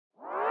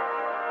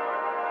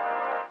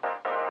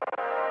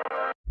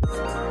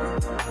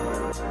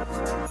Hello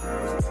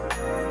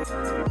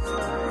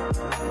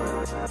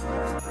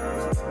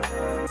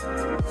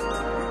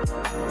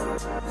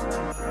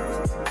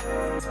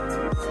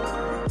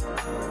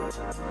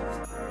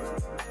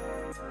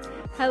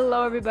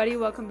everybody,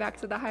 welcome back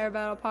to the Higher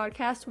Battle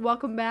Podcast.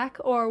 Welcome back,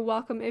 or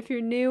welcome if you're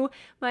new.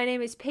 My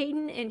name is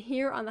Peyton, and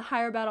here on the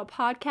Higher Battle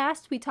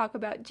Podcast, we talk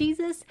about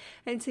Jesus,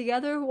 and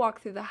together walk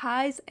through the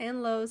highs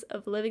and lows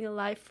of living a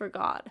life for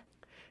God.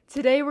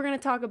 Today we're going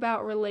to talk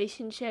about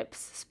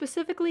relationships,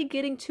 specifically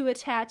getting too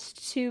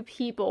attached to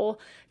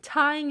people,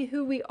 tying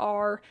who we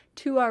are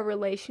to our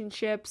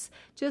relationships,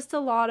 just a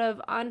lot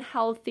of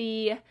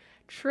unhealthy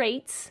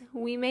traits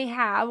we may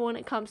have when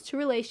it comes to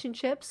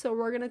relationships. So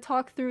we're going to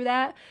talk through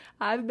that.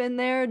 I've been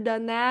there,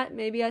 done that.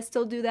 Maybe I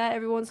still do that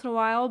every once in a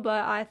while,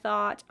 but I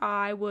thought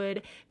I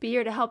would be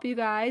here to help you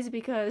guys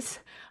because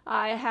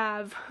I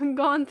have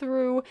gone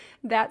through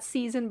that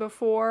season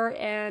before,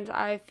 and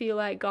I feel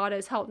like God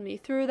has helped me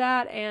through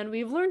that, and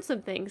we've learned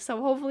some things.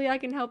 So hopefully I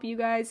can help you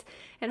guys,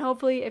 and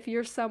hopefully if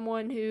you're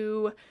someone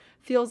who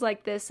feels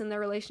like this in their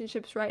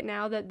relationships right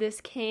now, that this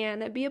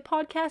can be a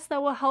podcast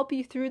that will help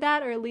you through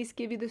that, or at least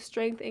give you the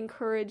strength and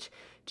courage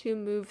to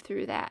move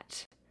through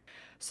that.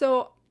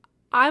 So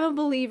I'm a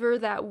believer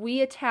that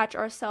we attach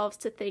ourselves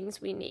to things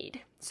we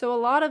need. So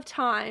a lot of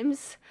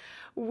times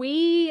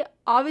we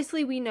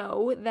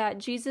know that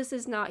Jesus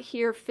is not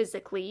here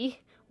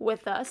physically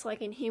with us,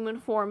 like in human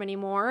form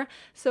anymore.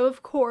 So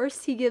of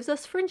course, he gives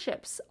us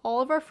friendships.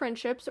 All of our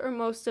friendships, or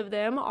most of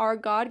them, are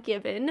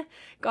God-given.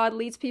 God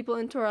leads people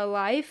into our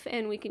life,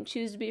 and we can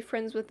choose to be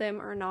friends with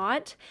them or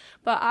not.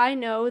 But I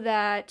know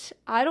that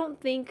I don't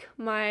think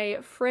my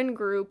friend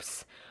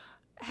groups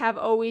have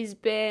always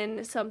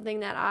been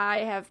something that I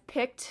have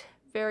picked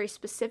very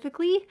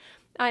specifically.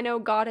 I know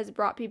God has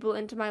brought people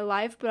into my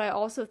life, but I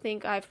also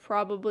think I've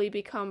probably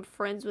become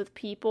friends with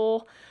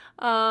people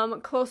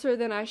closer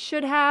than I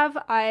should have.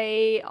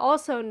 I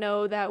also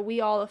know that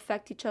we all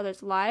affect each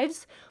other's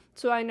lives,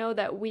 so I know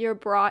that we are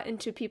brought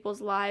into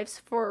people's lives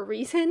for a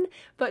reason,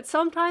 but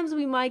sometimes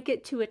we might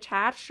get too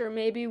attached, or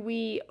maybe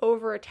we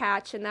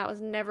over-attach, and that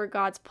was never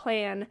God's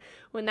plan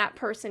when that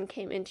person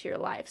came into your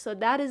life. So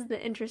that is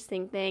the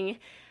interesting thing.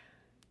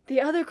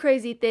 The other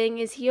crazy thing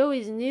is he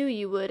always knew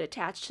you would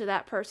attach to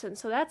that person.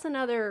 So that's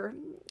another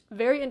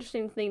very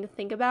interesting thing to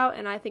think about.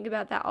 And I think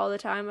about that all the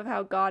time, of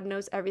how God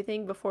knows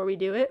everything before we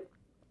do it.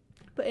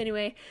 But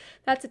anyway,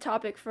 that's a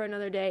topic for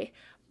another day.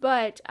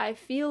 But I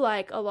feel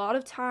like a lot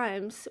of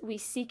times we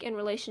seek in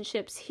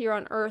relationships here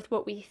on earth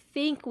what we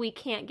think we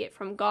can't get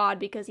from God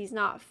because he's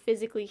not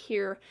physically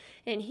here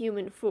in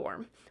human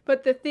form.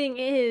 But the thing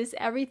is,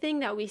 everything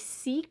that we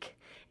seek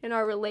in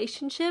our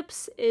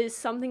relationships is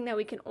something that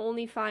we can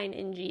only find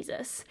in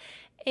Jesus.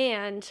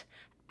 And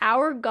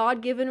our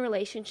God-given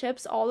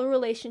relationships, all the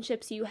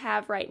relationships you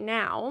have right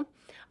now,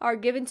 are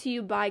given to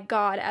you by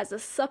God as a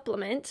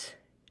supplement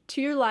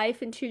to your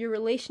life and to your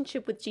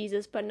relationship with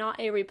Jesus, but not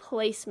a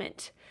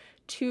replacement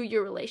to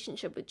your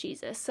relationship with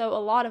Jesus. So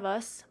a lot of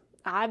us,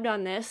 I've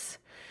done this,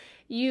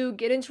 you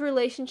get into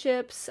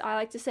relationships, I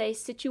like to say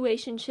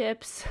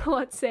situationships.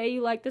 Let's say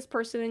you like this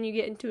person and you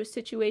get into a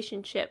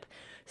situationship.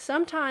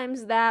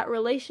 Sometimes that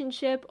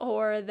relationship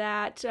or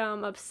that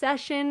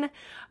obsession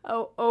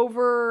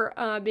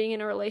over being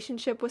in a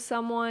relationship with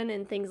someone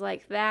and things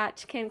like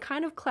that can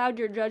kind of cloud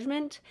your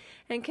judgment,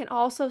 and can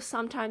also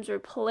sometimes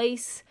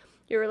replace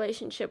your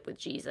relationship with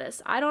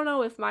Jesus. I don't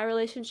know if my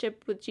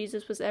relationship with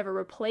Jesus was ever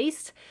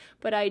replaced,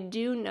 but I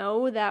do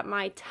know that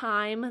my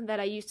time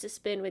that I used to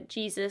spend with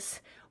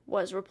Jesus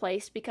was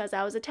replaced because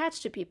I was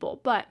attached to people.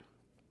 But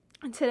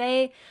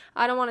today,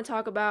 I don't want to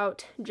talk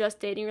about just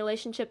dating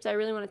relationships. I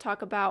really want to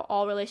talk about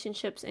all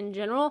relationships in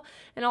general,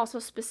 and also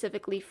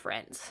specifically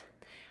friends.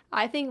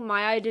 I think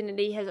my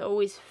identity has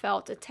always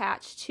felt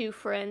attached to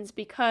friends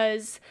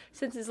because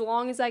since as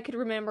long as I could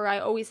remember, I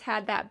always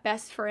had that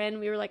best friend.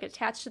 We were like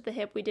attached at the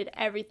hip. We did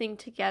everything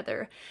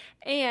together.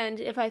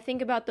 And if I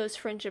think about those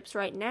friendships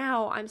right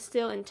now, I'm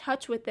still in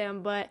touch with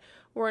them, but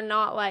we're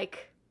not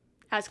like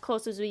as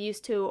close as we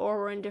used to, or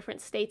we're in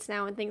different states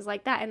now and things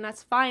like that. And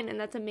that's fine, and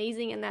that's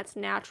amazing, and that's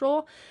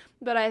natural.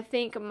 But I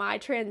think my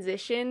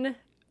transition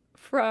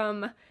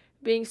from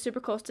being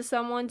super close to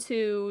someone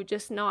to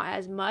just not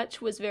as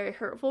much was very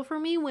hurtful for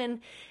me,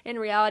 when in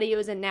reality it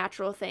was a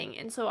natural thing.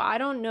 And so I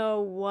don't know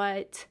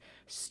what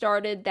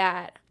started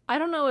that. I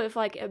don't know if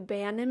like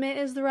abandonment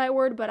is the right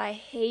word, but I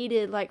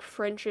hated like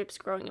friendships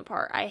growing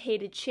apart. I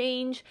hated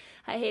change.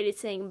 I hated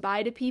saying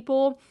bye to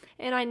people.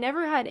 And I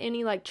never had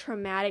any like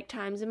traumatic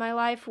times in my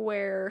life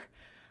where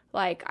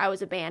like I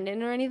was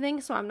abandoned or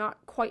anything. So I'm not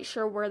quite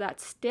sure where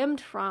that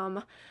stemmed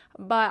from.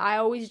 But I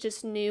always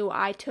just knew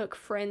I took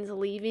friends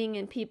leaving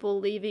and people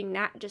leaving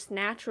just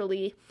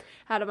naturally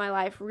out of my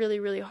life really,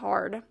 really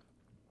hard.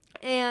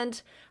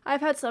 And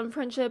I've had some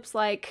friendships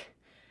like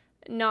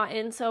not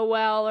end so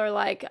well, or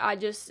like I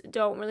just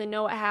don't really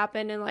know what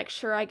happened, and like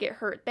sure I get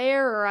hurt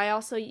there, or I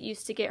also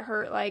used to get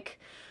hurt like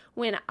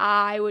when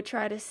I would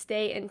try to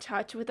stay in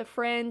touch with a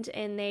friend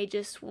and they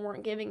just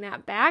weren't giving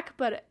that back.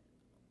 But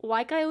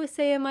like I always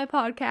say in my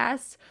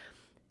podcast,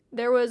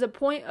 there was a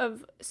point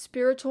of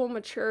spiritual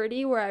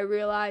maturity where I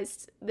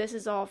realized this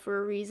is all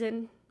for a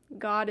reason.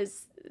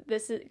 God's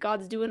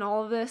doing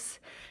all of this,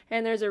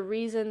 and there's a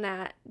reason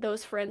that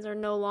those friends are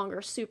no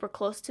longer super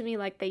close to me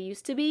like they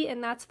used to be,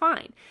 and that's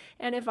fine.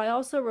 And if I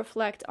also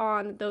reflect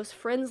on those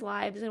friends'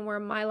 lives and where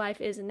my life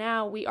is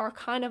now, we are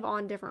kind of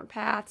on different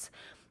paths.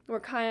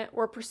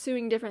 We're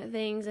pursuing different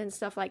things and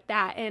stuff like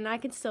that, and I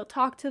can still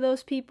talk to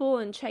those people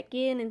and check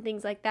in and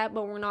things like that,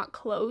 but we're not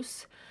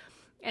close,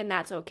 and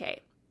that's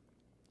okay.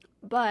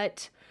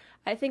 But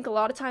I think a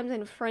lot of times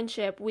in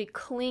friendship, we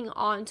cling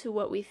on to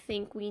what we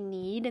think we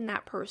need in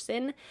that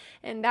person.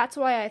 And that's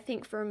why I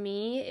think for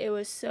me, it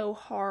was so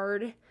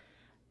hard.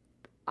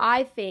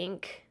 I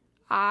think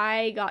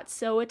I got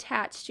so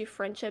attached to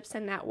friendships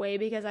in that way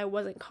because I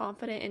wasn't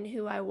confident in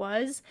who I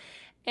was.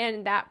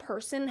 And that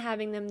person,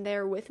 having them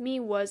there with me,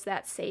 was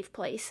that safe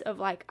place of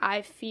like,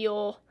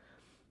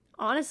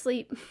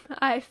 honestly,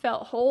 I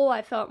felt whole.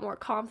 I felt more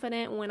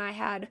confident when I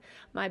had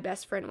my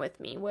best friend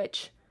with me,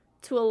 which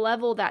to a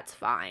level that's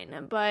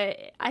fine, but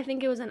I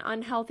think it was an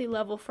unhealthy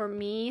level for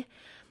me.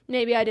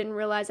 Maybe I didn't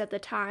realize at the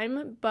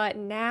time, but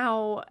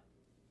now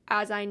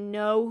as I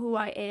know who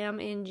I am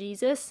in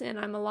Jesus and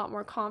I'm a lot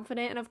more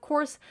confident, and of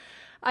course,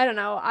 I don't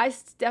know, I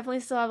definitely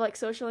still have like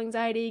social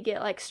anxiety,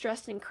 get like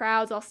stressed in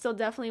crowds. I'll still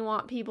definitely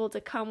want people to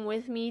come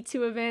with me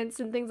to events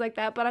and things like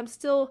that, but I'm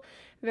still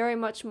very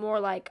much more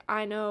like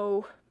I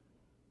know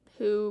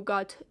who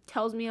God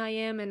tells me I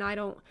am, and I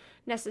don't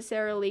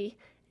necessarily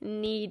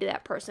need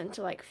that person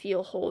to like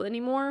feel whole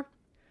anymore.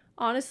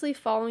 Honestly,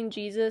 following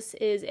Jesus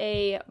is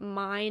a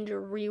mind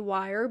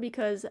rewire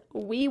because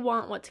we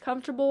want what's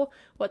comfortable,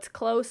 what's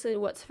close, and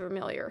what's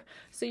familiar.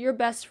 So your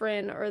best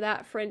friend or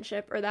that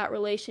friendship or that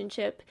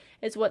relationship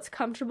is what's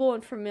comfortable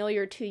and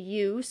familiar to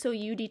you. So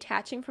you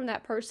detaching from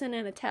that person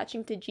and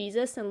attaching to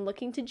Jesus and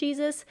looking to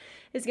Jesus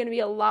is going to be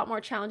a lot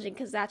more challenging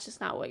because that's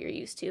just not what you're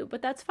used to.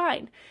 But that's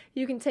fine.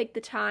 You can take the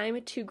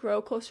time to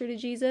grow closer to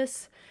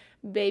Jesus.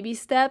 Baby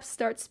steps,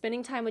 start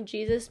spending time with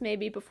Jesus,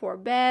 maybe before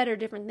bed or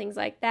different things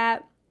like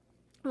that.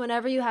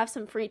 Whenever you have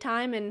some free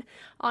time, and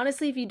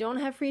honestly, if you don't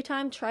have free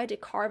time, try to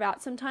carve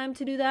out some time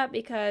to do that,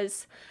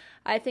 because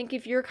I think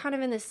if you're kind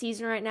of in the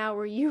season right now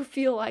where you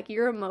feel like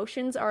your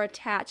emotions are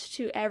attached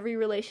to every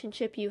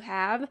relationship you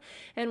have,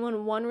 and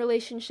when one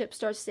relationship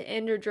starts to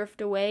end or drift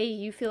away,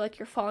 you feel like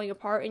you're falling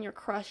apart and you're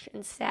crushed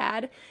and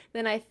sad,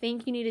 then I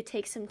think you need to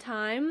take some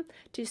time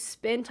to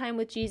spend time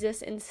with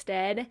Jesus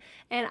instead.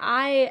 And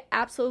I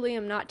absolutely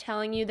am not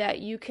telling you that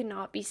you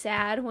cannot be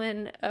sad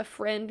when a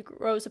friend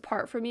grows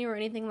apart from you or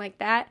anything like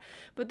that,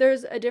 but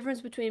there's a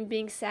difference between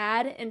being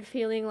sad and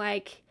feeling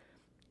like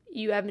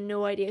you have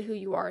no idea who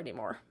you are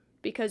anymore,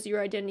 because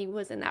your identity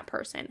was in that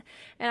person.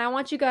 And I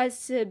want you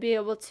guys to be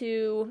able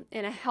to,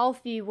 in a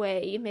healthy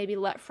way, maybe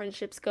let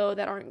friendships go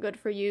that aren't good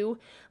for you,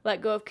 let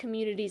go of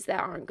communities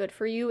that aren't good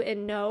for you,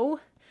 and know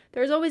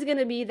there's always going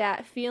to be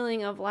that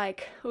feeling of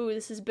like, oh,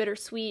 this is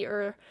bittersweet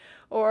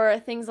or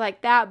things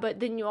like that. But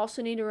then you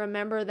also need to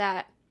remember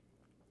that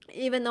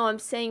even though I'm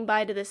saying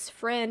bye to this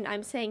friend,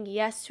 I'm saying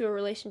yes to a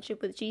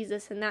relationship with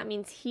Jesus, and that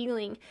means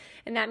healing,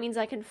 and that means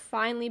I can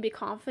finally be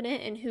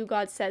confident in who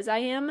God says I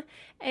am,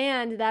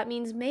 and that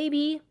means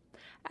maybe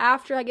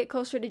after I get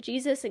closer to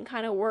Jesus and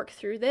kind of work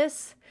through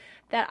this,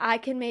 that I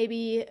can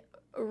maybe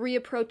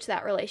reapproach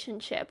that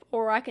relationship,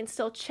 or I can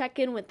still check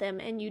in with them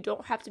and you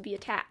don't have to be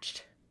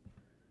attached.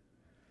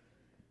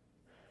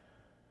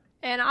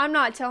 And I'm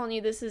not telling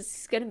you this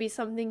is going to be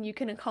something you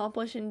can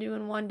accomplish and do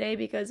in one day,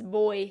 because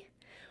boy,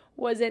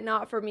 was it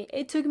not for me.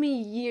 It took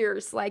me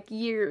years. I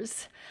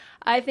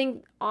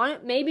think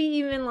maybe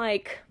even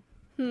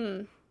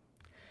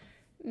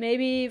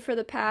maybe for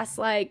the past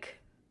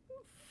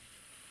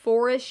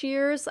 4-ish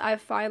years,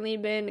 I've finally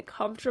been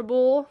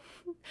comfortable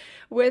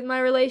with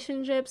my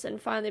relationships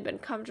and finally been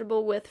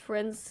comfortable with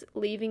friends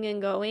leaving and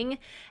going.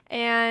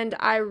 And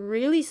I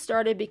really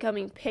started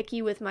becoming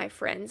picky with my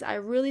friends. I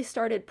really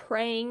started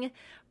praying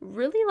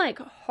really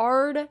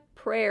hard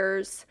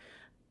prayers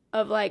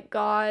of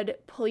God,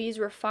 please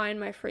refine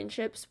my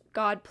friendships.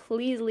 God,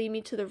 please lead me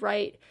to the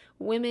right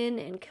women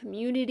and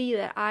community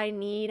that I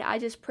need. I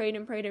just prayed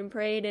and prayed and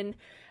prayed and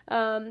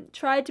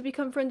tried to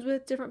become friends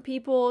with different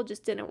people,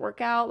 just didn't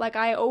work out.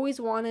 I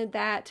always wanted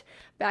that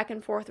back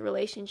and forth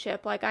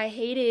relationship. I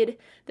hated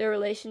the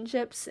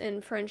relationships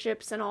and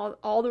friendships and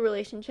all the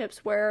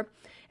relationships where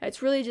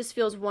it really just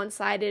feels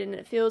one-sided and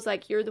it feels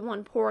like you're the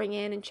one pouring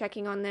in and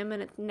checking on them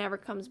and it never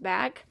comes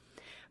back.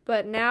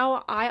 But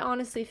now I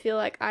honestly feel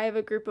like I have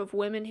a group of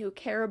women who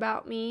care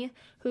about me,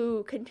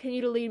 who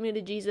continue to lead me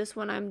to Jesus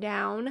when I'm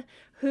down,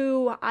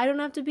 who I don't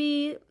have to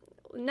be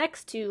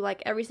next to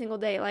every single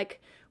day.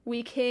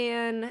 We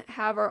can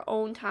have our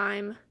own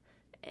time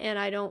and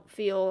I don't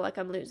feel like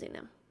I'm losing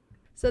them.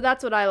 So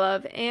that's what I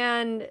love.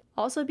 And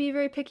also be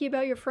very picky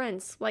about your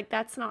friends.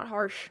 That's not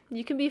harsh.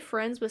 You can be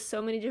friends with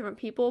so many different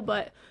people,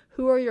 but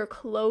who are your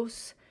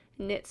close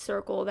knit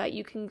circle that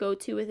you can go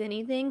to with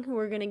anything, who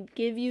are going to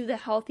give you the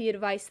healthy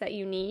advice that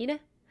you need?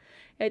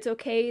 It's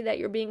okay that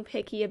you're being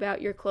picky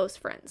about your close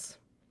friends.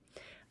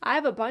 I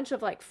have a bunch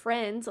of like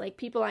friends, like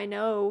people I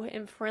know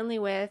and friendly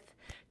with,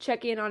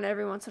 check in on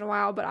every once in a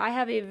while, but I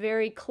have a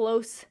very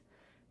close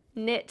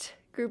knit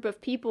group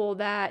of people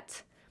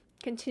that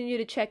continue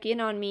to check in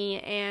on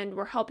me, and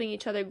we're helping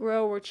each other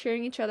grow, we're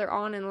cheering each other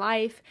on in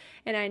life,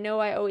 and I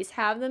know I always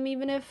have them,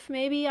 even if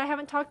maybe I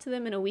haven't talked to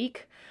them in a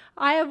week.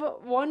 I have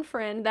one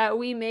friend that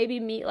we maybe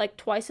meet like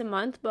twice a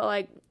month, but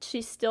like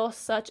she's still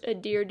such a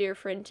dear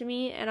friend to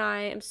me, and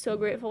I am so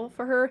grateful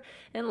for her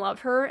and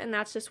love her, and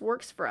that just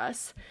works for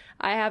us.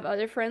 I have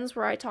other friends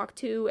where I talk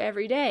to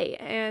every day,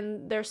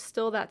 and there's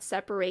still that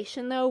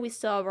separation though. We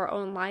still have our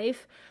own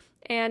life,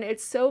 and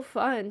it's so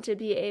fun to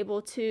be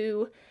able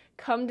to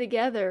come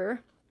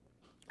together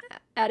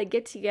at a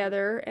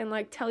get-together and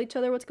like tell each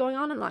other what's going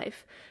on in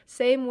life.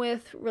 Same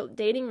with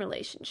dating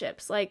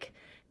relationships. Like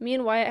me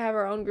and Wyatt have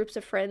our own groups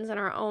of friends and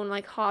our own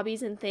like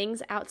hobbies and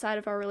things outside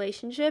of our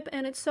relationship,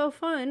 and it's so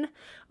fun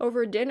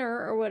over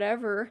dinner or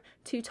whatever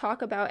to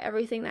talk about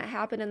everything that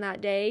happened in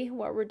that day,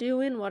 what we're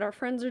doing, what our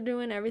friends are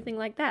doing, everything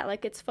like that.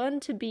 Like it's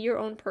fun to be your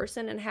own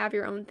person and have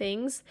your own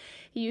things.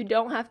 You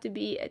don't have to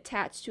be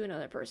attached to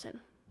another person.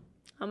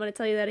 I'm going to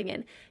tell you that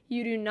again.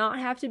 You do not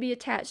have to be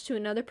attached to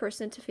another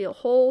person to feel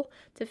whole,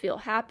 to feel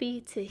happy,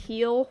 to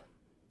heal,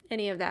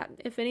 any of that.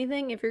 If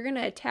anything, if you're going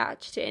to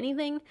attach to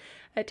anything,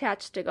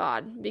 attach to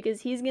God,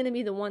 because He's going to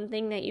be the one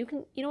thing that you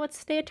can,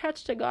 stay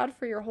attached to God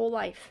for your whole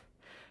life.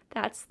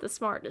 That's the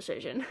smart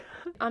decision.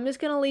 I'm just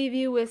going to leave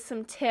you with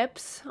some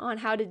tips on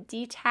how to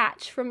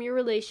detach from your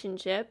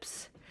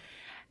relationships.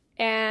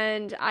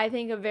 And I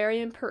think a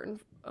very important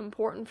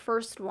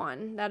first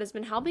one that has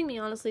been helping me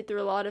honestly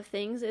through a lot of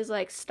things is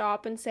like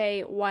stop and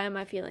say, why am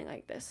I feeling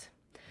like this?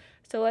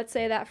 So let's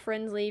say that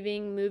friend's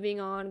leaving, moving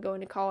on,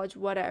 going to college,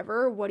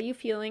 whatever. What are you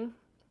feeling?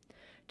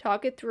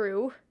 Talk it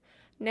through.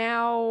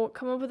 Now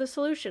come up with a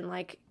solution.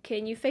 Like,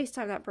 can you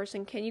FaceTime that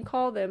person? Can you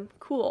call them?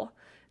 Cool.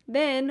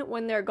 Then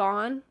when they're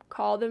gone,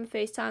 call them,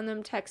 FaceTime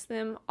them, text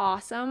them.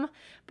 Awesome.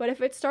 But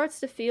if it starts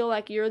to feel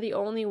like you're the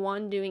only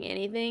one doing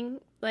anything,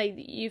 like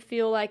you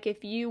feel like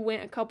if you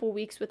went a couple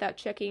weeks without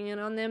checking in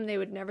on them, they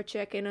would never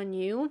check in on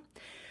you,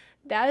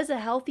 that is a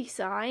healthy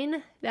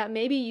sign that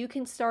maybe you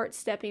can start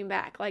stepping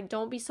back. Like,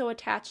 don't be so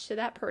attached to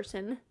that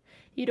person.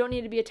 You don't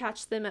need to be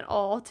attached to them at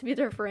all to be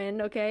their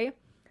friend, okay?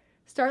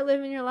 Start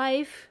living your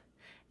life,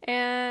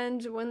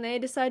 and when they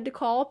decide to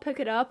call, pick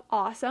it up,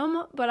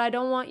 awesome, but I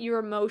don't want your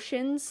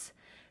emotions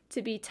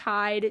to be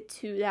tied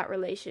to that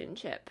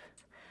relationship.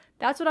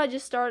 That's what I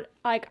just started,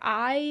 like,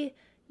 I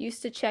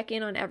used to check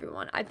in on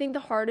everyone. I think the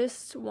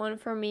hardest one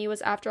for me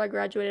was after I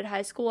graduated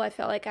high school. I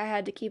felt like I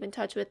had to keep in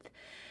touch with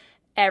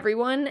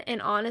everyone,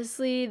 and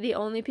honestly, the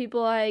only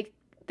people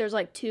there's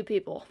like 2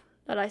 people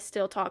that I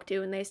still talk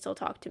to, and they still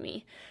talk to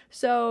me.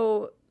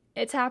 So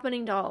it's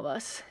happening to all of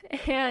us.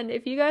 And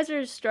if you guys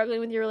are struggling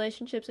with your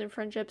relationships and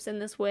friendships in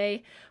this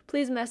way,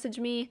 please message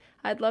me.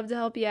 I'd love to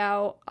help you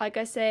out. Like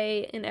I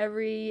say in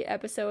every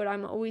episode,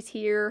 I'm always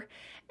here,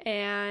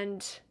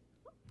 and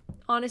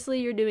honestly,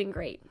 you're doing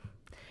great.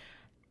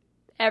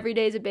 Every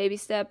day is a baby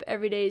step.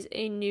 Every day is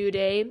a new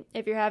day.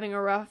 If you're having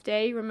a rough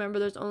day, remember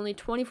there's only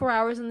 24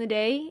 hours in the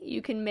day.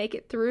 You can make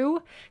it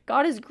through.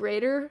 God is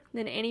greater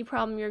than any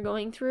problem you're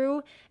going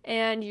through,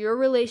 and your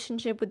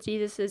relationship with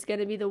Jesus is going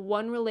to be the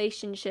one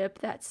relationship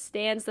that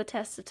stands the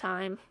test of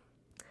time.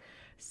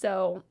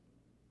 So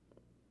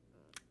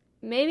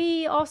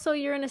maybe also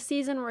you're in a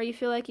season where you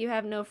feel like you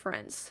have no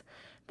friends.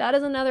 That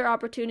is another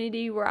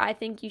opportunity where I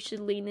think you should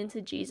lean into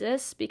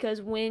Jesus,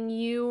 because when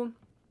you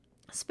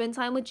spend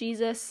time with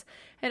Jesus,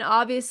 and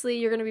obviously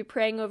you're going to be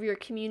praying over your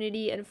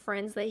community and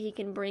friends that He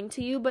can bring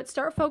to you, but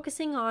start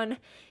focusing on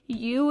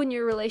you and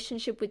your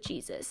relationship with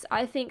Jesus.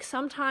 I think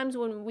sometimes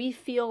when we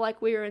feel like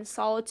we're in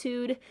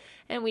solitude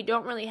and we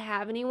don't really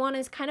have anyone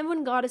is kind of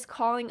when God is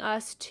calling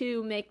us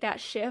to make that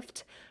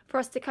shift, for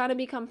us to kind of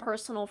become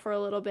personal for a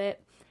little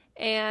bit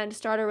and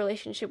start a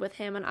relationship with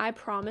Him. And I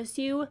promise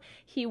you,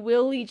 He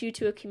will lead you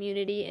to a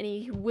community, and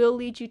He will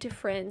lead you to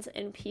friends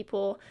and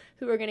people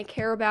who are going to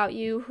care about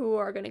you, who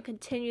are going to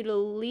continue to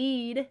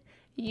lead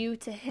you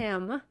to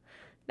Him.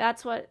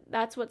 That's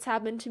what's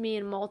happened to me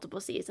in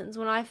multiple seasons.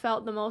 When I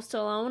felt the most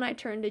alone, I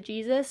turned to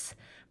Jesus,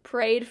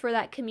 prayed for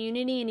that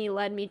community, and He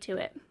led me to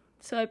it.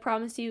 So I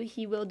promise you,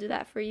 He will do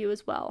that for you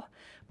as well.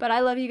 But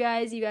I love you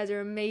guys. You guys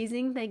are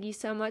amazing. Thank you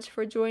so much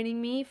for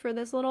joining me for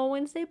this little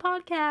Wednesday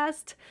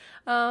podcast.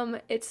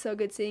 It's so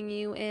good seeing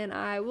you, and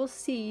I will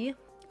see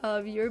all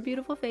of your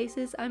beautiful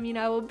faces. I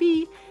will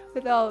be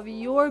with all of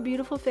your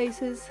beautiful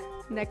faces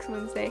next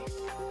Wednesday.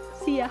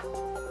 See ya.